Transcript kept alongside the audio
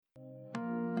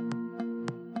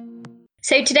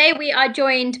So today we are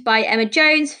joined by Emma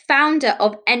Jones, founder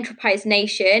of Enterprise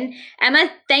Nation.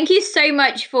 Emma, thank you so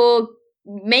much for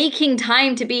making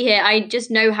time to be here. I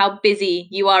just know how busy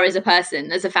you are as a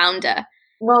person, as a founder.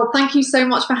 Well, thank you so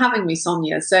much for having me,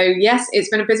 Sonia. So, yes, it's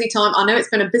been a busy time. I know it's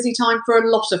been a busy time for a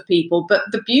lot of people, but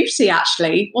the beauty,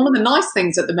 actually, one of the nice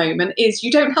things at the moment is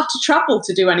you don't have to travel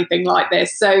to do anything like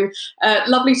this. So,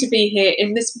 lovely to be here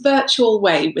in this virtual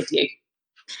way with you.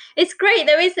 It's great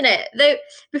though, isn't it? Though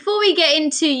before we get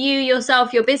into you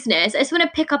yourself, your business, I just want to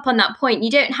pick up on that point.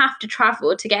 You don't have to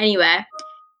travel to get anywhere.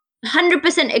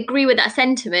 100% agree with that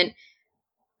sentiment.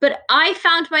 But I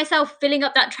found myself filling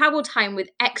up that travel time with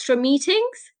extra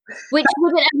meetings, which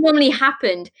wouldn't have normally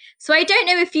happened. So I don't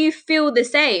know if you feel the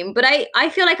same, but I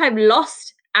feel like I've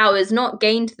lost hours, not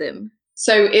gained them.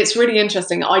 So it's really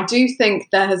interesting. I do think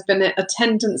there has been a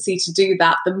tendency to do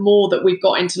that the more that we've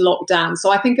got into lockdown. So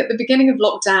I think at the beginning of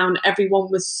lockdown, everyone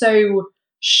was so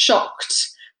shocked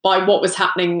by what was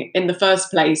happening in the first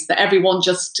place that everyone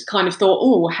just kind of thought,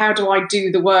 oh, how do I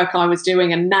do the work I was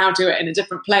doing and now do it in a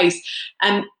different place?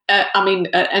 And at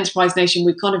Enterprise Nation,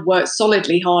 we've kind of worked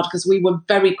solidly hard because we were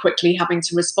very quickly having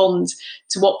to respond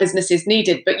to what businesses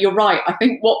needed. But you're right. I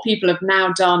think what people have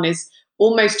now done is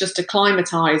almost just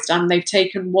acclimatized, and they've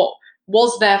taken what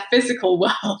was their physical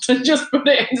world and just put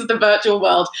it into the virtual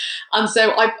world. And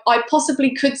so I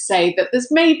possibly could say that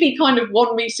there's maybe kind of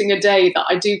one meeting a day that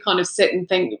I do kind of sit and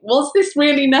think, was this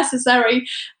really necessary?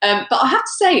 But I have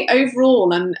to say,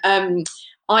 overall, and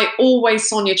I always,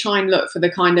 Sonia, try and look for the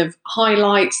kind of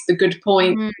highlights, the good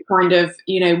points, kind of,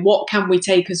 what can we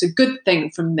take as a good thing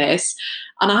from this?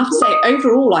 And I have to say,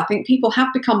 overall, I think people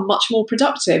have become much more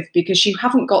productive because you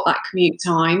haven't got that commute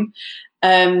time.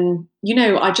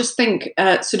 I just think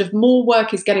sort of more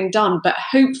work is getting done, but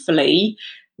hopefully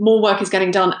more work is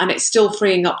getting done and it's still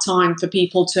freeing up time for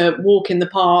people to walk in the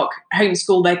park,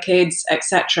 homeschool their kids,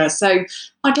 etc. So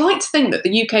I'd like to think that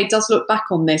the UK does look back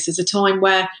on this as a time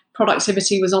where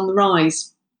productivity was on the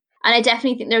rise. And I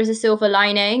definitely think there is a silver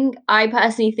lining. I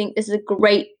personally think this is a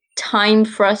great time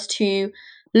for us to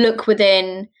look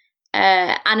within,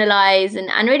 analyze, and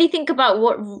really think about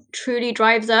what truly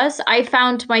drives us. I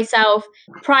found myself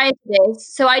prior to this,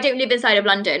 so I don't live inside of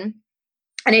London,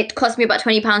 and it cost me about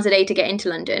 £20 a day to get into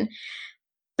London.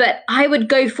 But I would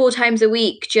go 4 times a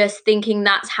week just thinking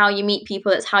that's how you meet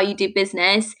people, that's how you do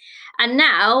business. And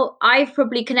now I've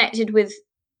probably connected with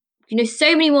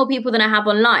so many more people than I have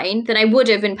online than I would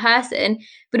have in person,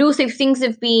 but also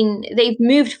they've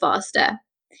moved faster.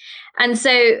 And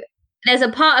so there's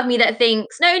a part of me that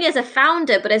thinks, not only as a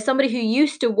founder, but as somebody who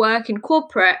used to work in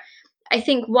corporate, I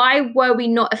think, why were we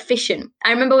not efficient? I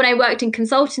remember when I worked in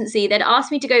consultancy, they'd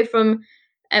asked me to go from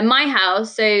my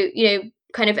house, so,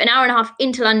 kind of an hour and a half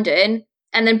into London,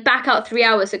 and then back out 3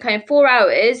 hours, so kind of 4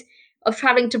 hours of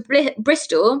traveling to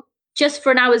Bristol just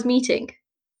for an hour's meeting.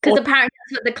 Because apparently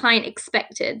that's what the client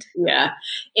expected. Yeah,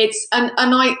 and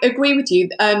I agree with you.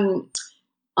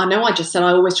 I know I just said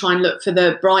I always try and look for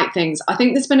the bright things. I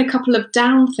think there's been a couple of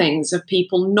down things of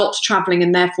people not traveling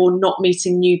and therefore not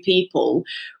meeting new people.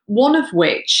 One of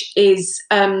which is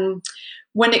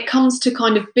when it comes to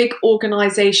kind of big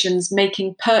organizations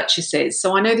making purchases.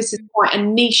 So I know this is quite a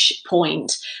niche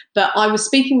point, but I was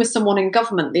speaking with someone in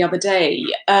government the other day.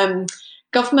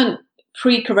 Government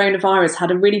pre-coronavirus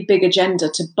had a really big agenda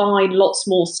to buy lots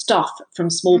more stuff from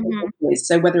small businesses.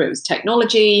 So whether it was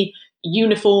technology,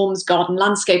 uniforms, garden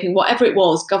landscaping, whatever it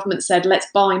was, government said, let's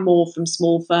buy more from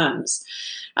small firms.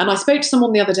 And I spoke to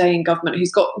someone the other day in government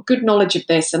who's got good knowledge of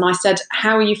this. And I said,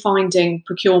 how are you finding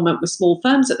procurement with small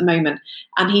firms at the moment?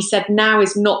 And he said, now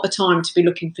is not the time to be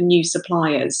looking for new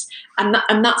suppliers. And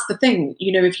that's the thing.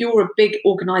 If you're a big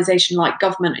organization like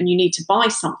government and you need to buy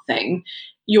something,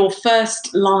 your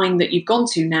first line that you've gone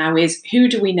to now is, who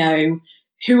do we know?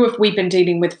 Who have we been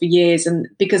dealing with for years? And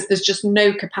because there's just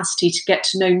no capacity to get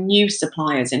to know new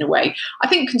suppliers in a way. I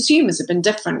think consumers have been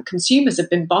different. Consumers have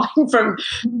been buying from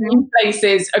new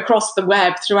places across the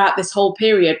web throughout this whole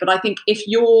period. But I think if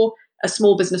you're a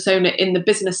small business owner in the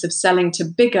business of selling to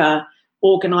bigger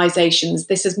organizations,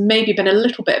 this has maybe been a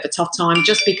little bit of a tough time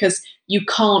just because you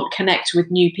can't connect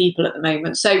with new people at the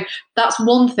moment. So that's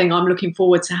one thing I'm looking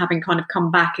forward to having kind of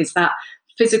come back, is that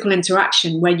physical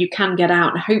interaction where you can get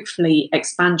out and hopefully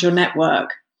expand your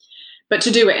network, but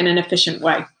to do it in an efficient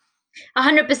way.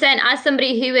 100%. As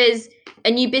somebody who is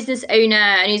a new business owner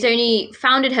and who's only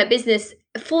founded her business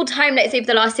full time, let's say for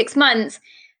the last 6 months,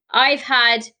 I've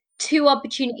had 2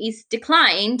 opportunities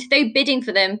declined, though bidding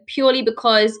for them, purely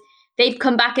because they've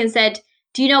come back and said,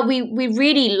 do you know, we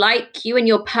really like you and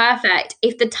you're perfect.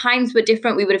 If the times were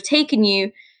different, we would have taken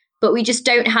you. but we just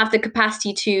don't have the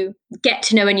capacity to get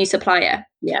to know a new supplier.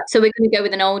 Yeah. So we're going to go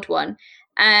with an old one.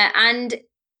 And,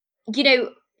 you know,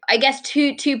 I guess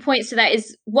two points to that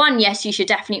is, one, yes, you should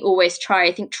definitely always try.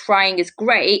 I think trying is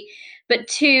great. But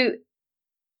two,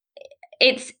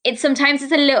 it's sometimes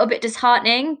it's a little bit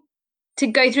disheartening to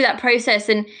go through that process,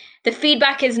 and the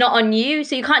feedback is not on you,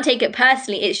 so you can't take it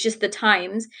personally. It's just the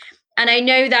times. And I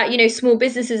know that, you know, small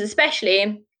businesses especially,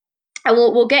 and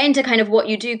we'll get into kind of what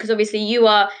you do, because obviously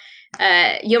you're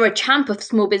a champ of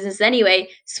small business anyway.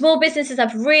 Small businesses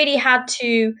have really had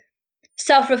to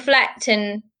self-reflect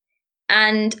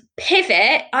and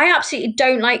pivot. I absolutely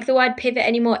don't like the word pivot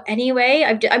anymore anyway.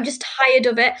 I'm just tired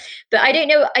of it. But I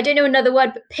don't know another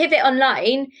word, but pivot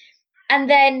online. And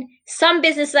then some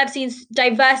businesses I've seen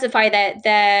diversify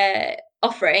their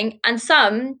offering, and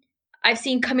some I've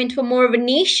seen come into a more of a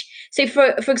niche. So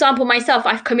for example, myself,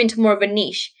 I've come into more of a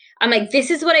niche. I'm like, this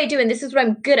is what I do and this is what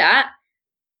I'm good at.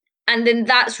 And then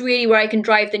that's really where I can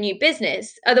drive the new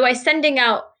business. Otherwise, sending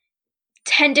out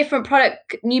 10 different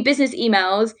new business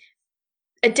emails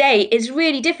a day is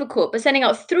really difficult, but sending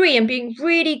out 3 and being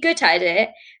really good at it,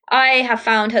 I have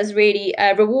found has really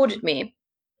rewarded me.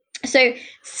 So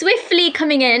swiftly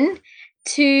coming in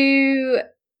to,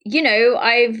 you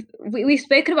know, we've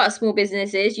spoken about small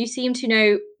businesses. You seem to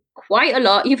know quite a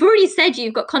lot. You've already said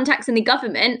you've got contacts in the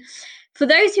government. For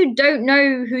those who don't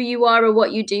know who you are or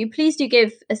what you do, please do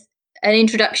give us an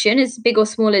introduction, as big or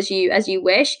small as you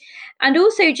wish, and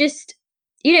also just,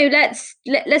 you know,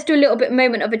 let's do a little bit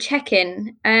moment of a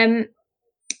check-in.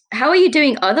 How are you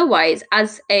doing otherwise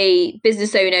as a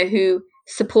business owner who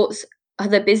supports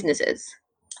other businesses?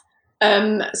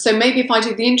 So maybe if I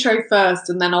do the intro first,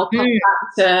 and then I'll come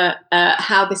back to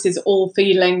how this is all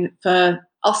feeling for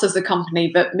us as a company,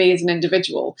 but me as an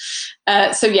individual.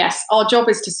 So yes, our job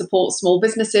is to support small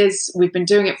businesses. We've been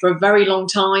doing it for a very long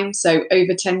time, so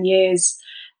over 10 years.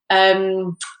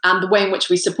 And the way in which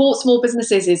we support small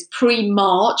businesses is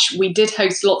pre-March. We did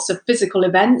host lots of physical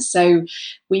events. So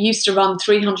we used to run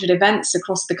 300 events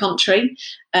across the country.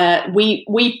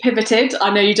 We pivoted. I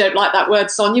know you don't like that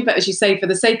word, Sonia, but as you say, for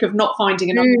the sake of not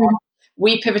finding another one,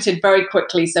 we pivoted very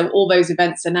quickly. So all those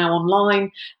events are now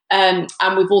online. And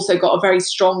we've also got a very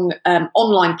strong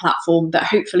online platform that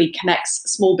hopefully connects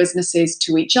small businesses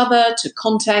to each other, to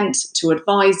content, to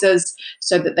advisors,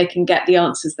 so that they can get the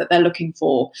answers that they're looking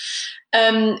for.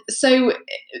 So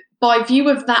by view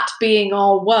of that being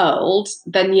our world,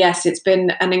 then yes, it's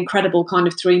been an incredible kind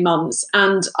of 3 months.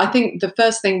 And I think the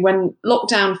first thing, when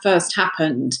lockdown first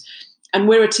happened, and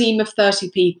we're a team of 30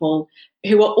 people,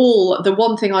 who are all, the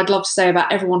one thing I'd love to say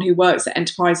about everyone who works at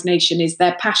Enterprise Nation is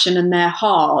their passion and their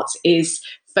heart is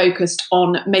focused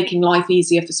on making life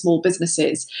easier for small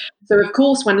businesses. So of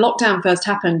course, when lockdown first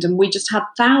happened and we just had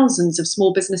thousands of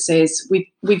small businesses,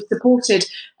 we've supported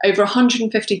over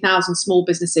 150,000 small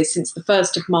businesses since the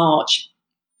 1st of March.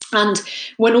 And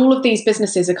when all of these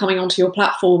businesses are coming onto your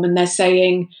platform and they're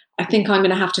saying, I think I'm going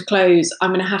to have to close,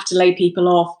 I'm going to have to lay people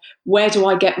off, where do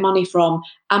I get money from?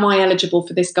 Am I eligible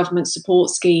for this government support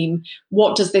scheme?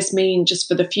 What does this mean just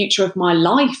for the future of my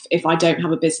life if I don't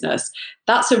have a business?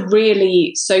 That's a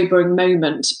really sobering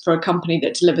moment for a company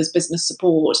that delivers business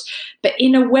support. But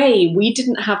in a way, we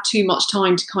didn't have too much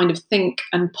time to kind of think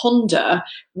and ponder.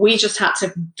 We just had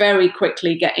to very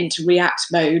quickly get into react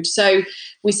mode. So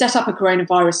we set up a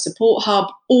coronavirus support hub.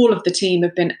 All of the team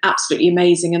have been absolutely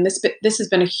amazing. And this has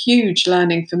been a huge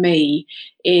learning for me,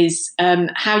 is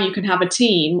how you can have a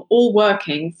team all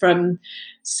working from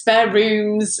spare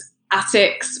rooms,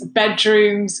 attics,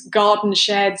 bedrooms, garden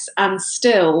sheds, and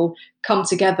still come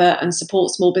together and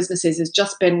support small businesses has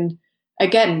just been,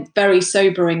 again, very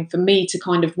sobering for me to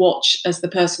kind of watch as the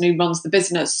person who runs the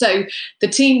business. So the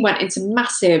team went into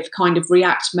massive kind of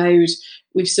react mode.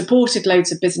 We've supported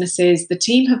loads of businesses. The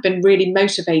team have been really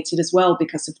motivated as well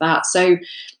because of that. So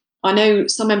I know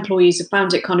some employees have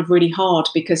found it kind of really hard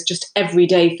because just every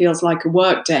day feels like a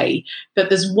work day. But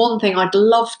there's one thing I'd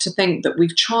love to think that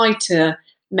we've tried to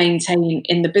maintain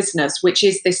in the business, which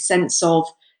is this sense of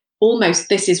almost,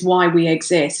 this is why we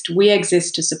exist. We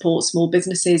exist to support small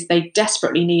businesses. They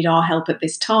desperately need our help at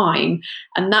this time.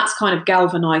 And that's kind of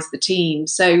galvanized the team.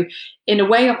 So in a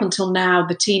way, up until now,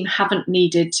 the team haven't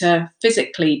needed to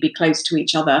physically be close to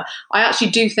each other. I actually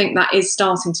do think that is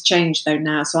starting to change though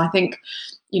now. So I think,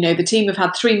 you know, the team have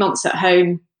had 3 months at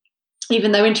home,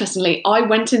 even though, interestingly, I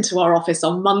went into our office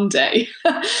on Monday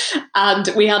and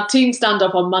we had team stand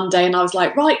up on Monday, and I was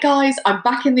like, right, guys, I'm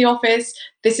back in the office.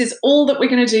 This is all that we're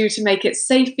going to do to make it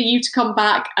safe for you to come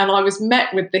back. And I was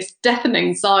met with this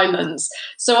deafening silence.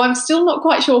 So I'm still not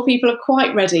quite sure people are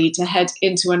quite ready to head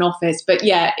into an office. But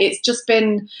yeah, it's just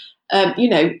been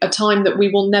a time that we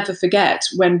will never forget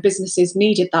when businesses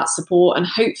needed that support. And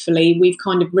hopefully we've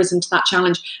kind of risen to that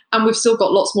challenge, and we've still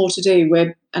got lots more to do.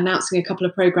 We're announcing a couple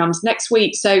of programs next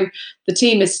week. So the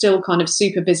team is still kind of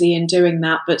super busy in doing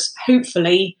that, but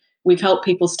hopefully we've helped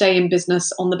people stay in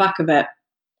business on the back of it.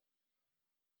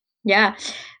 Yeah.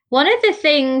 One of the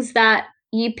things that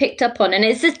you picked up on, and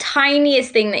it's the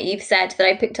tiniest thing that you've said that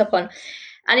I picked up on,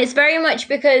 and it's very much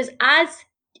because as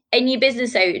a new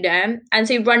business owner, and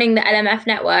so running the LMF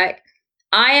network,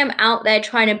 I am out there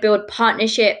trying to build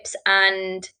partnerships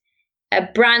and a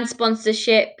brand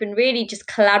sponsorship and really just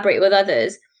collaborate with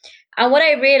others. And what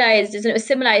I realized is, and it was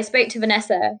similar, I spoke to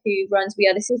Vanessa, who runs We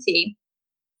Are the City,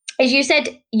 is you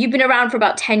said you've been around for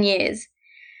about 10 years.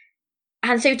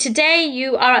 And so today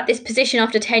you are at this position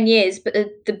after 10 years, but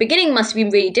the beginning must have been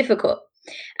really difficult.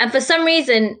 And for some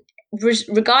reason,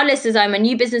 regardless as I'm a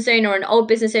new business owner or an old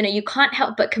business owner, you can't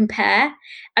help but compare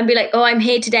and be like, oh, I'm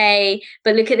here today,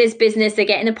 but look at this business. They're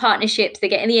getting the partnerships, they're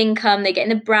getting the income, they're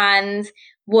getting the brands.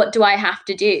 What do I have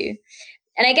to do?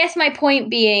 And I guess my point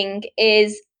being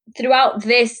is throughout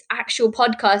this actual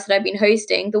podcast that I've been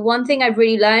hosting, the one thing I've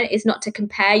really learned is not to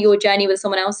compare your journey with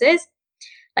someone else's.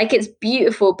 Like, it's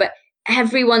beautiful, but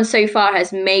everyone so far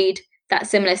has made that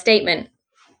similar statement.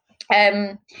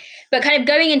 But kind of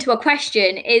going into a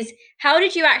question is, how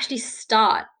did you actually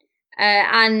start?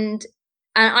 And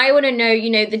I want to know,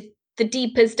 the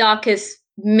deepest, darkest,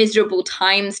 miserable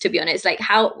times, to be honest. Like,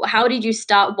 how did you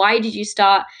start? Why did you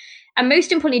start? And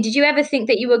most importantly, did you ever think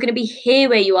that you were going to be here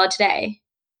where you are today?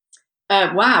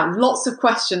 Wow, lots of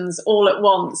questions all at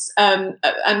once.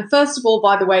 And first of all,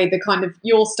 by the way, the kind of,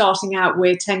 you're starting out,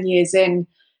 we're 10 years in,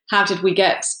 how did we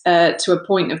get to a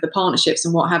point of the partnerships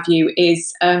and what have you,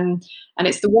 is, and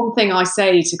it's the one thing I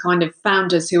say to kind of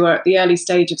founders who are at the early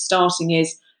stage of starting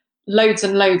is, loads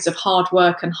and loads of hard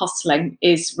work and hustling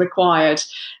is required.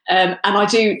 And I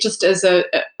do, just as a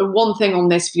one thing on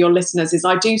this for your listeners, is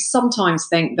I do sometimes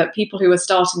think that people who are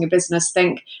starting a business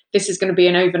think this is going to be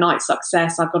an overnight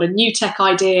success. I've got a new tech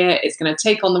idea, it's going to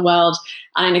take on the world,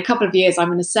 and in a couple of years I'm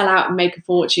going to sell out and make a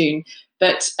fortune.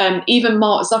 But even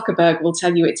Mark Zuckerberg will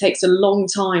tell you it takes a long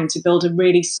time to build a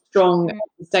really strong,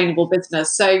 sustainable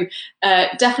business. So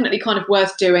definitely kind of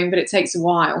worth doing, but it takes a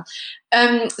while.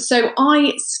 So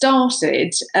I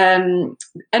started,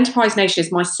 Enterprise Nation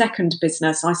is my second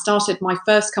business. I started my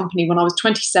first company when I was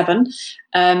 27.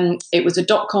 It was a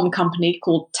 .com company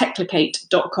called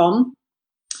Techlicate.com.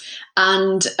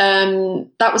 And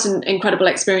that was an incredible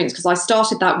experience because I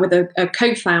started that with a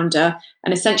co-founder.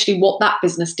 And essentially what that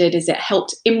business did is it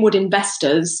helped inward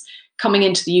investors coming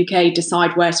into the UK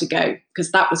decide where to go,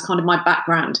 because that was kind of my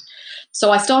background.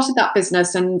 So I started that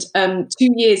business, and 2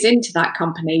 years into that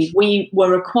company, we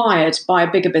were acquired by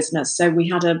a bigger business. So we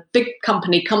had a big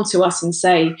company come to us and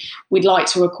say, we'd like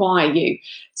to acquire you.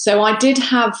 So I did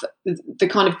have the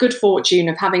kind of good fortune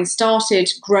of having started,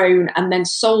 grown, and then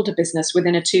sold a business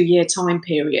within a 2-year time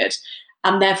period.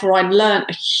 And therefore I learned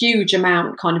a huge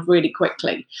amount kind of really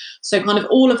quickly. So kind of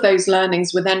all of those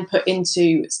learnings were then put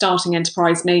into starting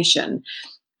Enterprise Nation.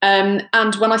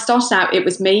 And when I started out, it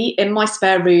was me in my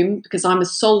spare room, because I'm a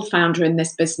sole founder in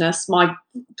this business. My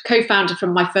co-founder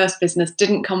from my first business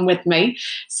didn't come with me.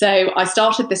 So I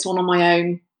started this one on my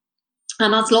own.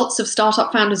 And as lots of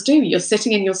startup founders do, you're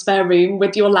sitting in your spare room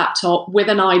with your laptop with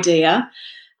an idea,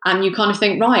 and you kind of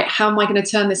think, right, how am I going to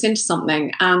turn this into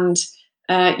something? And,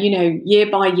 year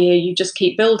by year, you just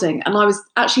keep building. And I was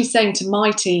actually saying to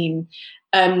my team,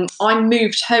 I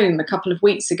moved home a couple of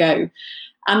weeks ago.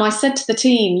 And I said to the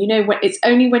team, it's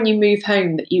only when you move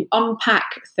home that you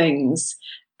unpack things,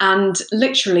 and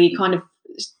literally kind of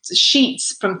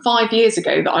sheets from 5 years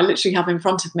ago that I literally have in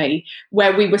front of me,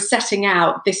 where we were setting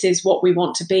out, this is what we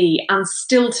want to be. And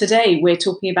still today, we're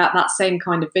talking about that same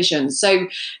kind of vision. So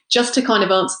just to kind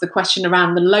of answer the question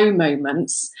around the low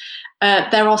moments,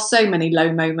 there are so many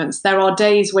low moments. There are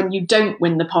days when you don't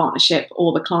win the partnership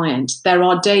or the client. There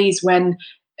are days when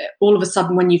all of a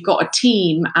sudden, when you've got a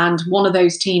team and one of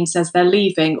those teams says they're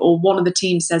leaving, or one of the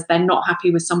teams says they're not happy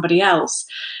with somebody else.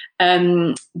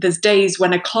 There's days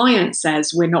when a client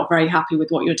says we're not very happy with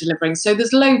what you're delivering. So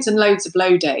there's loads and loads of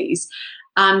low days.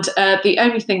 And the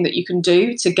only thing that you can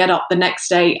do to get up the next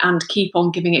day and keep on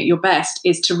giving it your best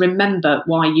is to remember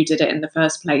why you did it in the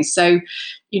first place. So,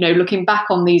 looking back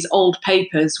on these old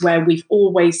papers where we've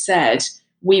always said,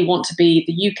 we want to be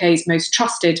the UK's most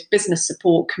trusted business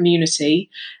support community.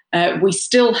 We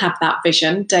still have that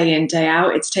vision day in, day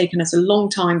out. It's taken us a long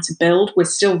time to build. We're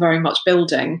still very much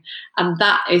building. And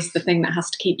that is the thing that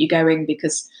has to keep you going,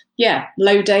 because, yeah,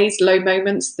 low days, low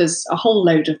moments. There's a whole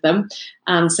load of them.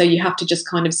 And so you have to just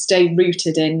kind of stay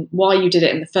rooted in why you did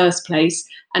it in the first place.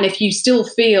 And if you still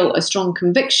feel a strong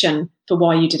conviction for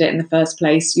why you did it in the first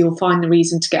place, you'll find the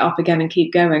reason to get up again and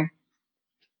keep going.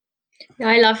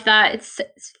 I love that. It's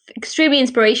extremely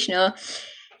inspirational.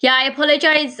 Yeah, I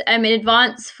apologize in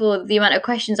advance for the amount of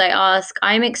questions I ask.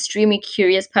 I'm an extremely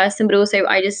curious person, but also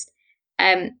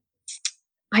um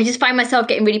I just find myself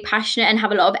getting really passionate and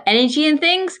have a lot of energy in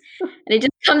things. And it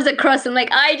just comes across. I'm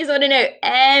like, I just want to know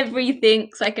everything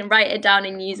so I can write it down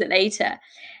and use it later.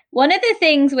 One of the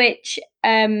things which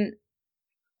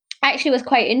actually was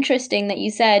quite interesting that you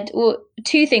said, well,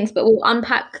 two things, but we'll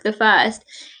unpack the first,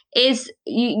 is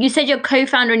you said your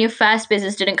co-founder in your first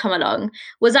business didn't come along.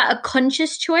 Was that a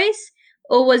conscious choice,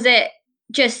 or was it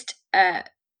just,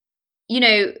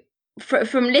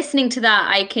 from listening to that,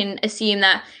 I can assume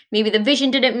that maybe the vision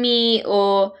didn't meet,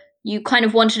 or you kind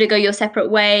of wanted to go your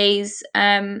separate ways,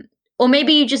 or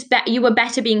maybe you were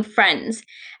better being friends.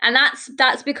 And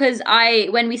that's because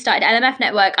when we started LMF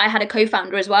Network, I had a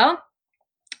co-founder as well,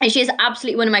 and she is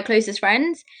absolutely one of my closest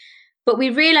friends. But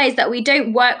we realized that we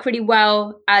don't work really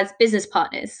well as business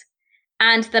partners,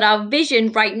 and that our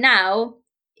vision right now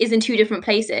is in two different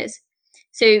places.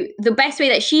 So the best way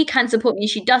that she can support me,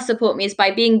 she does support me, is by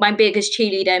being my biggest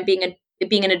cheerleader and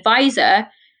being an advisor,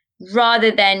 rather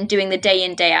than doing the day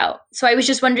in, day out. So I was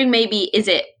just wondering, maybe is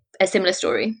it a similar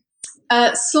story?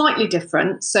 Slightly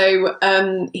different. So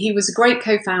he was a great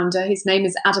co-founder. His name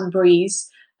is Adam Breeze.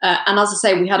 And as I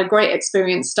say, we had a great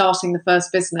experience starting the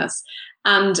first business.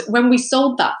 And when we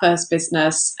sold that first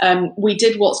business, we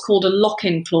did what's called a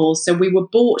lock-in clause. So we were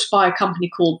bought by a company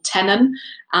called Tenon.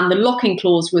 And the lock-in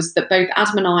clause was that both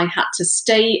Adam and I had to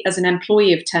stay as an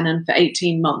employee of Tenon for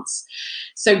 18 months.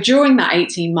 So during that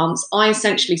 18 months, I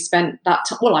essentially spent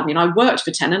I worked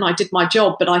for Tenon, I did my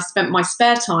job, but I spent my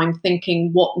spare time thinking,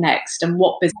 what next and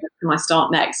what business can I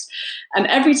start next? And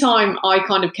every time I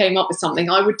kind of came up with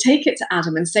something, I would take it to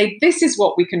Adam and say, this is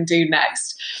what we can do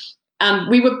next. And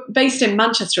we were based in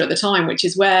Manchester at the time, which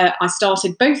is where I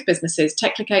started both businesses.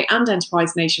 Techlicate and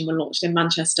Enterprise Nation were launched in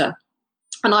Manchester.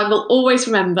 And I will always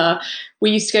remember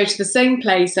we used to go to the same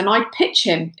place, and I'd pitch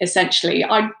him, essentially.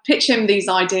 I'd pitch him these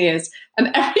ideas.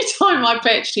 And every time I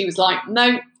pitched, he was like,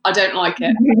 no, I don't like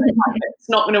it. It's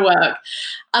not going to work.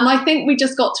 And I think we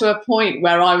just got to a point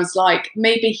where I was like,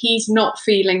 maybe he's not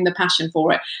feeling the passion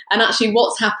for it. And actually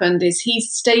what's happened is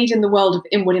he's stayed in the world of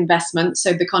inward investment,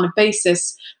 so the kind of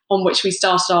basis on which we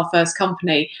started our first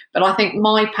company. But I think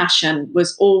my passion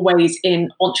was always in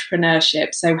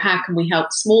entrepreneurship. So how can we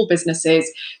help small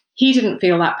businesses? He didn't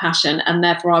feel that passion. And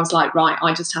therefore I was like, right,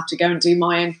 I just have to go and do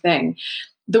my own thing.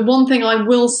 The one thing I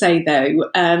will say, though,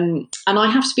 and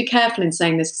I have to be careful in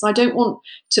saying this because I don't want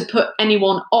to put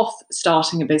anyone off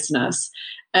starting a business,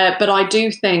 but I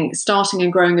do think starting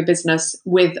and growing a business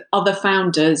with other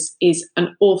founders is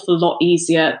an awful lot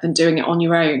easier than doing it on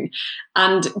your own.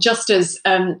 And just as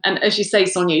you say,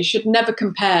 Sonia, you should never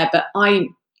compare, but I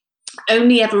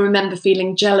only ever remember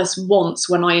feeling jealous once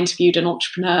when I interviewed an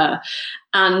entrepreneur.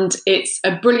 And it's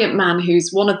a brilliant man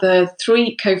who's one of the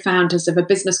 3 co-founders of a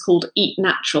business called Eat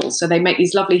Natural. So they make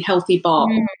these lovely healthy bars.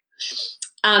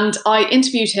 And I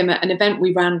interviewed him at an event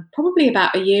we ran probably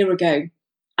about a year ago.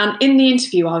 And in the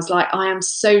interview, I was like, I am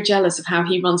so jealous of how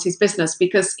he runs his business,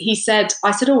 because I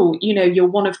said, oh, you're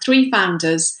one of 3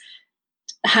 founders.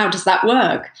 How does that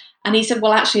work? And he said,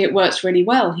 well, actually, it works really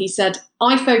well. He said,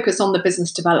 I focus on the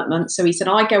business development. So he said,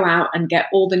 I go out and get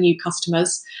all the new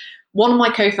customers. One of my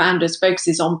co-founders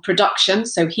focuses on production.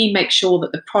 So he makes sure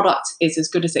that the product is as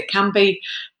good as it can be.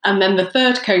 And then the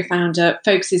third co-founder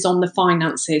focuses on the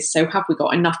finances. So have we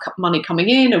got enough money coming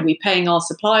in? Are we paying our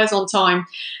suppliers on time?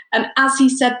 And as he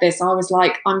said this, I was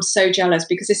like, I'm so jealous,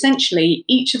 because essentially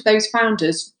each of those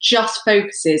founders just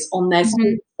focuses on their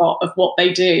sweet spot of what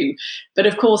they do. But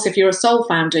of course, if you're a sole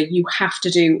founder, you have to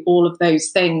do all of those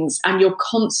things, and you're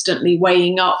constantly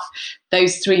weighing up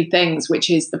those 3 things, which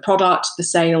is the product, the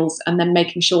sales, and then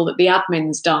making sure that the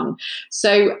admin's done.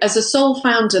 So as a sole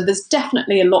founder, there's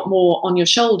definitely a lot more on your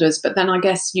shoulders, but then I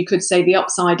guess you could say the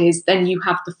upside is then you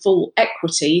have the full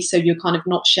equity, so you're kind of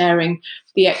not sharing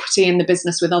the equity in the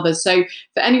business with others. So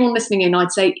for anyone listening in,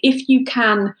 I'd say if you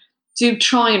can, do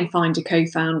try and find a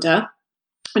co-founder,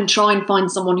 and try and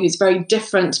find someone who's very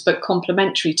different but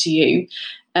complementary to you,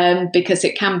 because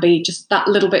it can be just that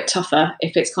little bit tougher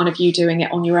if it's kind of you doing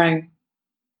it on your own.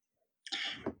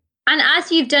 And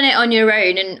as you've done it on your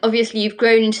own, and obviously you've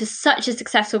grown into such a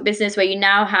successful business where you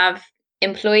now have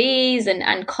employees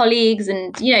and colleagues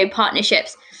and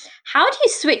partnerships, how do you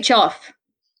switch off?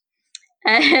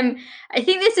 I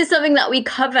think this is something that we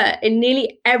cover in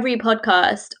nearly every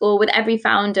podcast or with every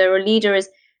founder or leader is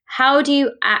how do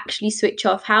you actually switch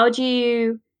off? How do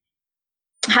you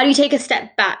take a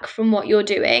step back from what you're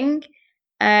doing?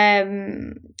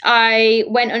 I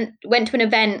went to an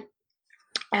event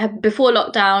before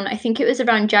lockdown. I think it was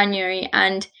around January,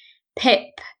 and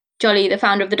Pip Jolly, the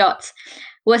founder of the Dots,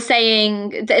 was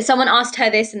saying that someone asked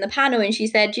her this in the panel, and she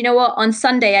said, "You know what? On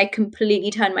Sunday, I completely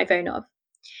turned my phone off."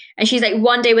 And she's like,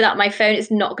 "One day without my phone,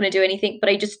 it's not going to do anything, but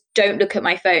I just don't look at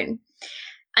my phone."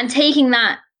 And taking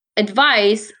that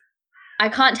advice, I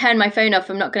can't turn my phone off.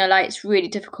 I'm not going to lie, it's really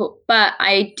difficult. But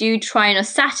I do try on a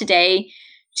Saturday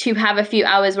to have a few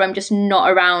hours where I'm just not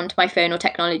around my phone or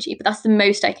technology. But that's the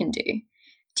most I can do.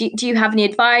 Do you have any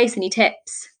advice, any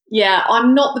tips? Yeah,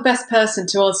 I'm not the best person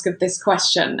to ask of this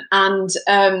question. And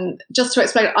just to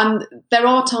explain, there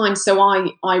are times, so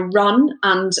I run,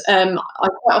 and I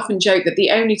quite often joke that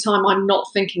the only time I'm not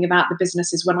thinking about the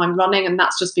business is when I'm running, and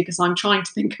that's just because I'm trying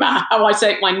to think about how I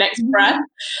take my next breath.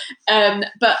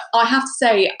 But I have to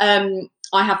say,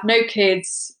 I have no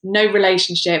kids, no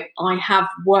relationship, I have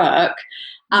work.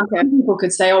 And people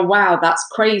could say, "Oh, wow, that's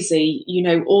crazy. You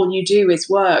know, all you do is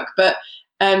work." But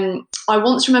I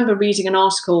once remember reading an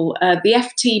article, the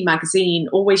FT magazine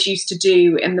always used to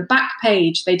do in the back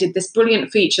page, they did this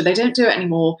brilliant feature, they don't do it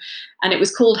anymore, and it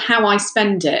was called How I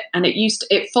Spend It. And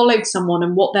it followed someone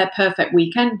and what their perfect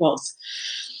weekend was.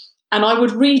 And I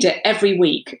would read it every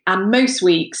week. And most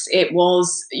weeks it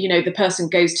was, you know, the person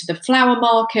goes to the flower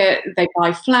market, they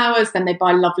buy flowers, then they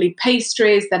buy lovely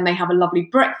pastries, then they have a lovely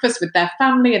breakfast with their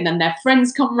family, and then their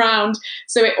friends come round.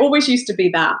 So it always used to be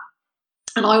that.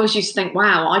 And I always used to think,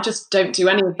 wow, I just don't do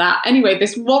any of that. Anyway,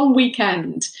 this one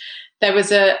weekend, there was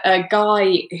a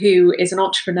guy who is an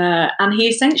entrepreneur, and he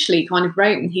essentially kind of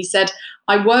wrote, and he said,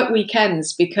 "I work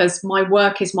weekends because my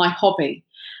work is my hobby."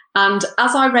 And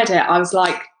as I read it, I was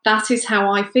like, that is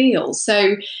how I feel.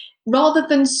 So rather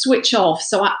than switch off,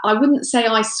 so I wouldn't say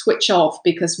I switch off,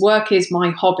 because work is my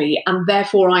hobby and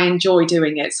therefore I enjoy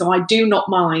doing it. So I do not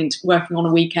mind working on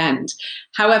a weekend.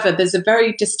 However, there's a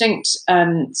very distinct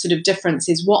sort of difference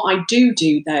is what I do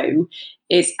though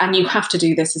is, and you have to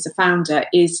do this as a founder,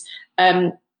 is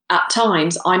at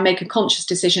times I make a conscious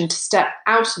decision to step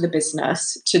out of the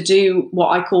business to do what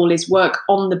I call is work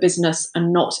on the business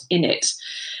and not in it.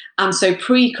 And so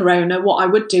pre-corona, what I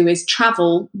would do is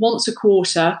travel once a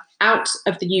quarter out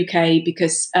of the UK,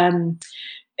 because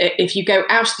if you go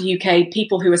out of the UK,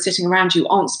 people who are sitting around you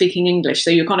aren't speaking English. So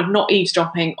you're kind of not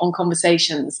eavesdropping on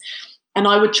conversations. And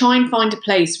I would try and find a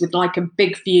place with like a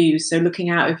big view. So looking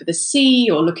out over the sea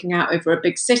or looking out over a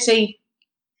big city.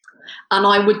 And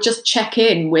I would just check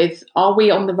in with, are we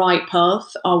on the right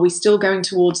path? Are we still going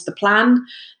towards the plan?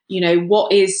 You know,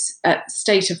 what is a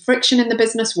state of friction in the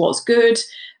business? What's good?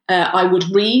 I would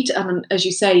read, and as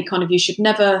you say, kind of, you should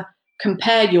never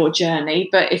compare your journey.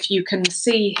 But if you can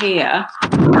see here,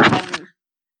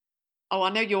 I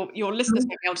know your listeners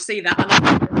won't be able to see that.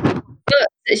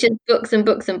 It's just books and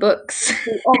books and books.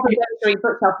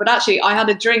 But actually, I had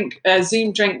a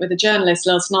Zoom drink with a journalist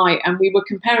last night, and we were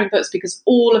comparing books because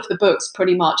all of the books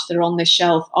pretty much that are on this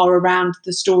shelf are around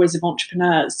the stories of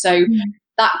entrepreneurs. So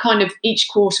that kind of each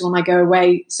quarter when I go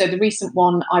away. So the recent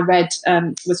one I read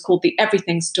was called The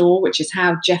Everything Store, which is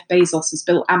how Jeff Bezos has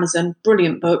built Amazon.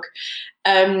 Brilliant book.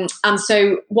 And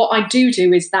so what I do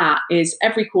is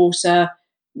every quarter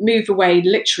move away,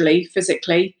 literally,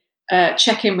 physically,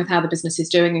 check in with how the business is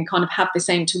doing and kind of have this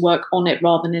aim to work on it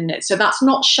rather than in it. So that's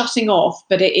not shutting off,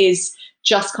 but it is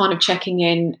just kind of checking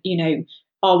in, you know,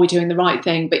 are we doing the right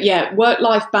thing? But yeah,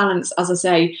 work-life balance, as I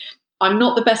say, I'm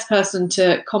not the best person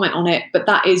to comment on it, but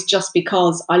that is just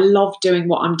because I love doing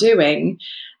what I'm doing.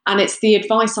 And it's the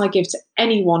advice I give to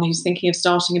anyone who's thinking of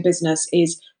starting a business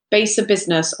is base a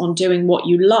business on doing what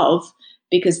you love,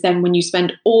 because then when you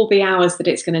spend all the hours that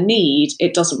it's going to need,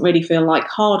 it doesn't really feel like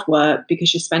hard work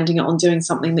because you're spending it on doing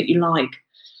something that you like.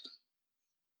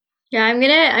 Yeah,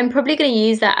 I'm probably gonna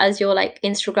use that as your like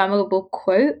Instagrammable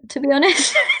quote, to be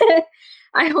honest.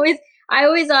 I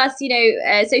always ask, you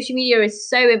know, social media is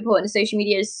so important. Social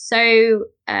media is so,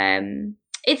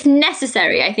 it's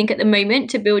necessary, I think, at the moment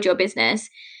to build your business.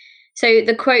 So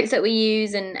the quotes that we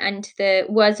use and the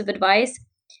words of advice,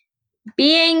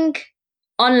 being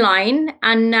online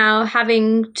and now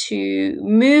having to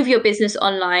move your business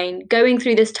online, going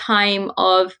through this time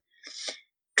of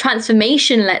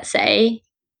transformation, let's say,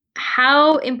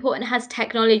 how important has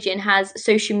technology and has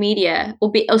social media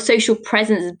or social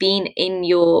presence been in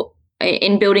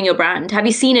building your brand? Have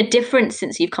you seen a difference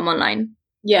since you've come online?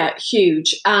 Yeah,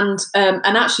 huge. And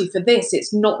actually for this,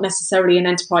 it's not necessarily an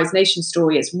Enterprise Nation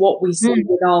story. It's what we see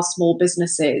with our small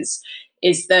businesses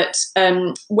is that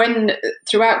when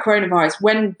throughout coronavirus,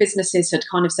 when businesses had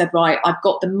kind of said, right, I've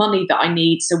got the money that I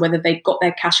need, so whether they'd got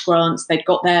their cash grants, they'd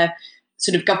got their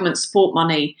sort of government support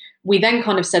money, we then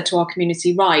kind of said to our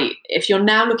community, right, if you're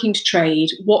now looking to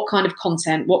trade, what kind of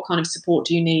content, what kind of support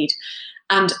do you need?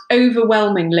 And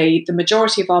overwhelmingly, the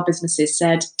majority of our businesses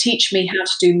said, teach me how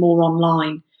to do more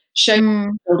online. Show me how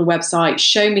to build a website.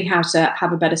 Show me how to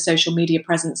have a better social media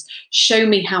presence. Show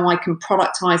me how I can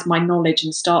productize my knowledge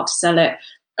and start to sell it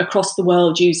across the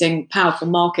world using powerful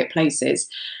marketplaces.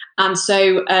 And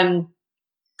so, and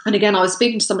again, I was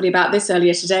speaking to somebody about this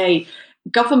earlier today.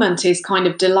 Government is kind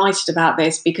of delighted about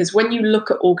this because when you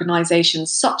look at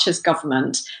organizations such as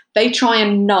government, they try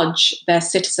and nudge their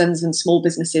citizens and small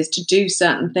businesses to do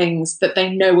certain things that they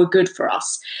know are good for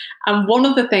us. And one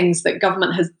of the things that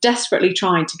government has desperately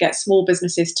tried to get small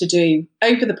businesses to do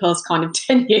over the past kind of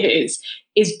 10 years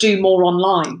is do more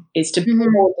online, is to be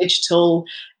more digital,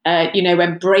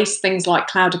 embrace things like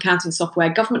cloud accounting software.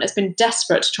 Government has been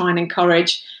desperate to try and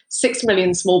encourage 6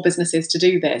 million small businesses to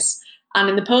do this. And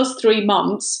in the past 3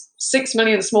 months, 6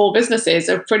 million small businesses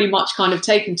have pretty much kind of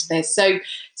taken to this. So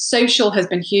social has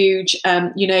been huge.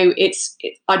 I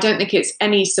don't think it's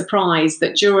any surprise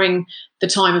that during the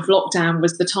time of lockdown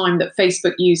was the time that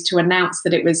Facebook used to announce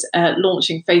that it was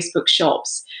launching Facebook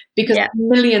shops, because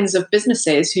millions of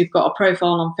businesses who've got a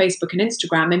profile on Facebook and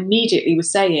Instagram immediately were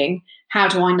saying, how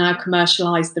do I now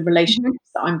commercialize the relationships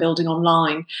that I'm building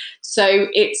online? So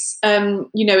it's,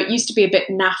 it used to be a bit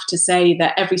naff to say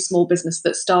that every small business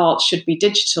that starts should be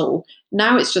digital.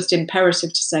 Now it's just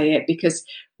imperative to say it, because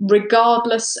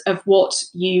regardless of what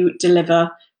you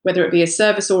deliver, whether it be a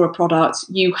service or a product,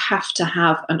 you have to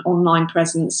have an online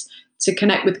presence to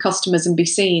connect with customers and be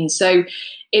seen. So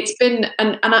it's been,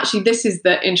 and actually this is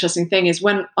the interesting thing, is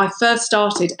when I first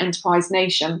started Enterprise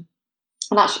Nation,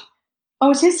 and actually, oh,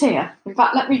 it is here. In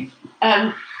fact, let me,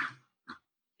 I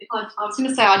was going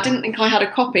to say, I didn't think I had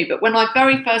a copy, but when I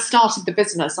very first started the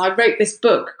business, I wrote this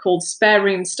book called Spare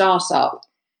Room Startup.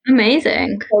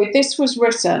 Amazing. So this was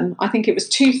written, I think it was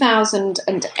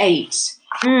 2008.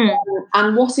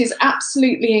 And what is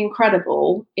absolutely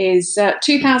incredible is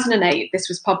 2008, this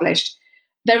was published.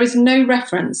 There is no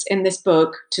reference in this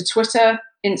book to Twitter,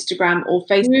 Instagram, or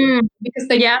Facebook because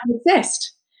they don't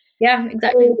exist. Yeah,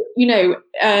 exactly.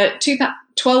 So,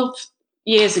 12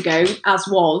 years ago, as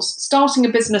was, starting a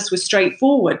business was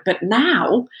straightforward. But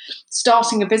now,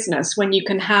 starting a business when you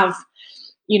can have,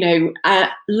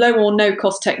 low or no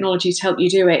cost technology to help you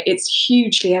do it, it's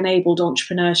hugely enabled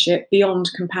entrepreneurship beyond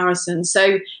comparison.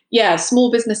 So, small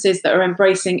businesses that are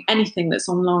embracing anything that's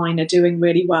online are doing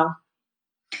really well.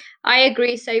 I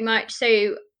agree so much.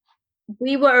 So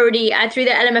we were already, through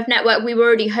the LMF network, we were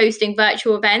already hosting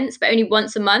virtual events, but only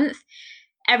once a month.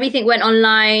 Everything went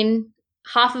online.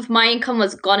 Half of my income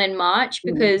was gone in March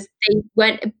because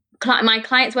my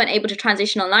clients weren't able to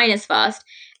transition online as fast.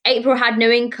 April had no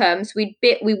income, so we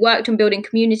worked on building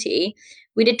community.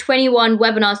 We did 21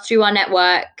 webinars through our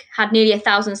network, had nearly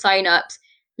 1,000 signups,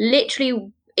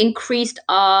 literally increased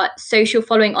our social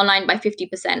following online by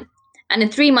 50%, and in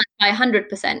 3 months by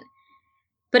 100%.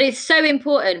 But it's so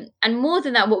important. And more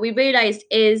than that, what we realized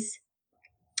is,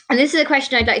 and this is a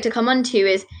question I'd like to come on to,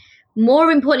 is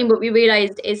more importantly, what we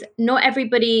realized is not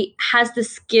everybody has the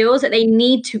skills that they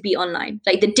need to be online,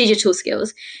 like the digital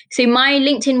skills. So my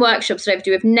LinkedIn workshops that I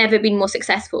do have never been more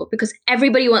successful because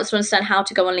everybody wants to understand how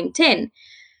to go on LinkedIn.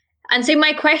 And so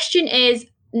my question is,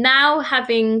 now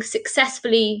having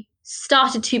successfully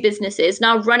started 2 businesses,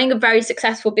 now running a very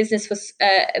successful business for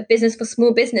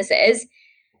small businesses,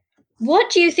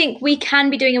 what do you think we can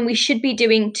be doing and we should be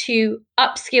doing to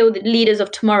upskill the leaders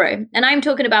of tomorrow? And I'm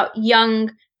talking about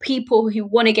young people who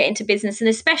want to get into business, and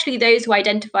especially those who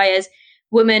identify as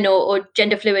women or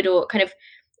gender fluid or kind of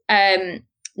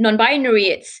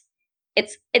non-binary.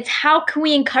 It's how can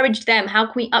we encourage them? How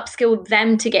can we upskill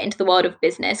them to get into the world of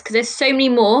business? Because there's so many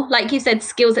more, like you said,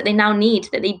 skills that they now need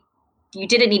that you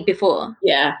didn't need before.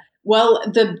 Yeah. Well,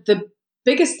 the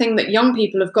biggest thing that young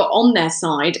people have got on their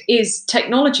side is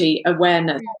technology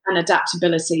awareness and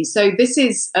adaptability. So this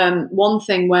is one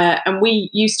thing where, and we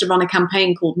used to run a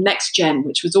campaign called Next Gen,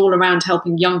 which was all around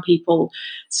helping young people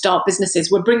start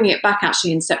businesses. We're bringing it back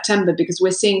actually in September because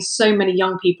we're seeing so many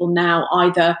young people now,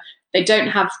 either they don't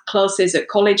have classes at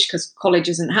college because college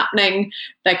isn't happening.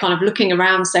 They're kind of looking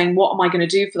around saying, what am I going to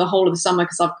do for the whole of the summer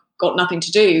because I've got nothing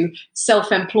to do.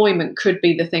 Self-employment could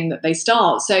be the thing that they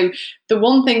start. So the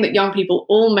one thing that young people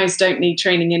almost don't need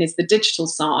training in is the digital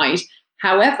side.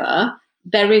 However,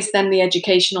 there is then the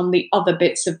education on the other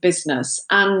bits of business.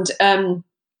 And,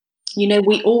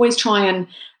 we always try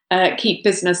and keep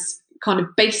business kind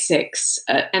of basics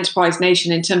at Enterprise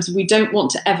Nation in terms of we don't want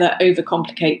to ever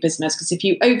overcomplicate business, because if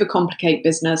you overcomplicate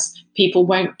business, people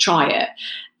won't try it.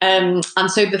 And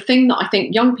so the thing that I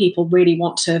think young people really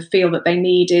want to feel that they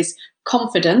need is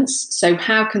confidence. So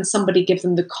how can somebody give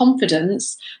them the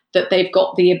confidence that they've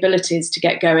got the abilities to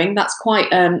get going? That's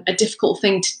quite a difficult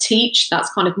thing to teach.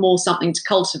 That's kind of more something to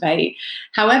cultivate.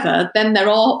 However, then there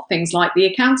are things like the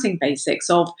accounting basics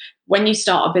of when you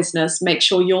start a business, make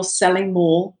sure you're selling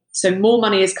more. So more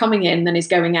money is coming in than is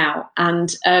going out. And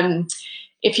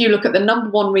if you look at the number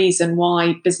one reason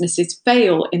why businesses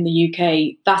fail in the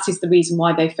UK, that is the reason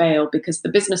why they fail, because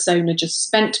the business owner just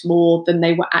spent more than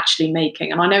they were actually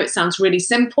making. And I know it sounds really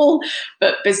simple,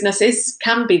 but businesses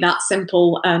can be that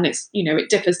simple, and it's, you know,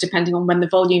 it differs depending on when the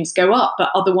volumes go up,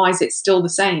 but otherwise it's still the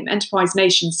same. Enterprise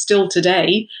Nation still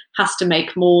today has to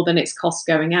make more than its cost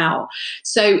going out.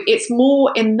 So it's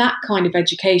more in that kind of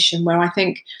education where I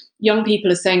think young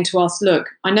people are saying to us, look,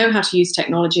 I know how to use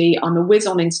technology. I'm a whiz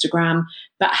on Instagram,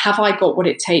 but have I got what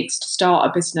it takes to start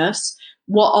a business?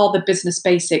 What are the business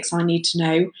basics I need to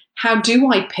know? How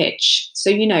do I pitch?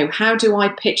 So, you know, how do I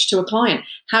pitch to a client?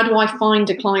 How do I find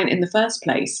a client in the first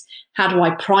place? How do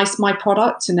I price my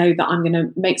product to know that I'm going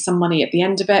to make some money at the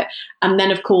end of it? And then,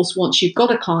 of course, once you've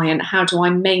got a client, how do I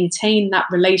maintain that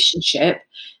relationship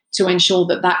to ensure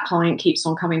that that client keeps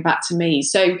on coming back to me?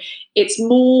 So it's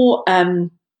more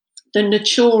the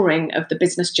nurturing of the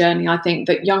business journey, I think,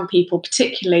 that young people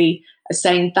particularly are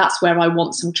saying that's where I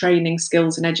want some training,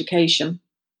 skills and education.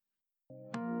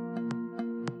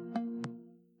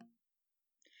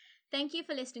 Thank you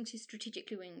for listening to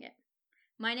Strategically Winging It.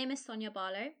 My name is Sonia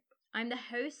Barlow. I'm the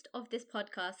host of this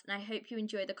podcast, and I hope you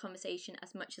enjoy the conversation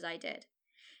as much as I did.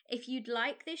 If you'd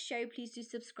like this show, please do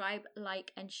subscribe,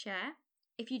 like, and share.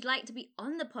 If you'd like to be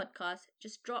on the podcast,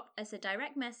 just drop us a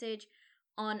direct message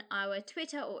on our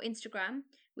Twitter or Instagram,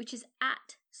 which is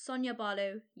at Sonia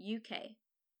Barlow UK.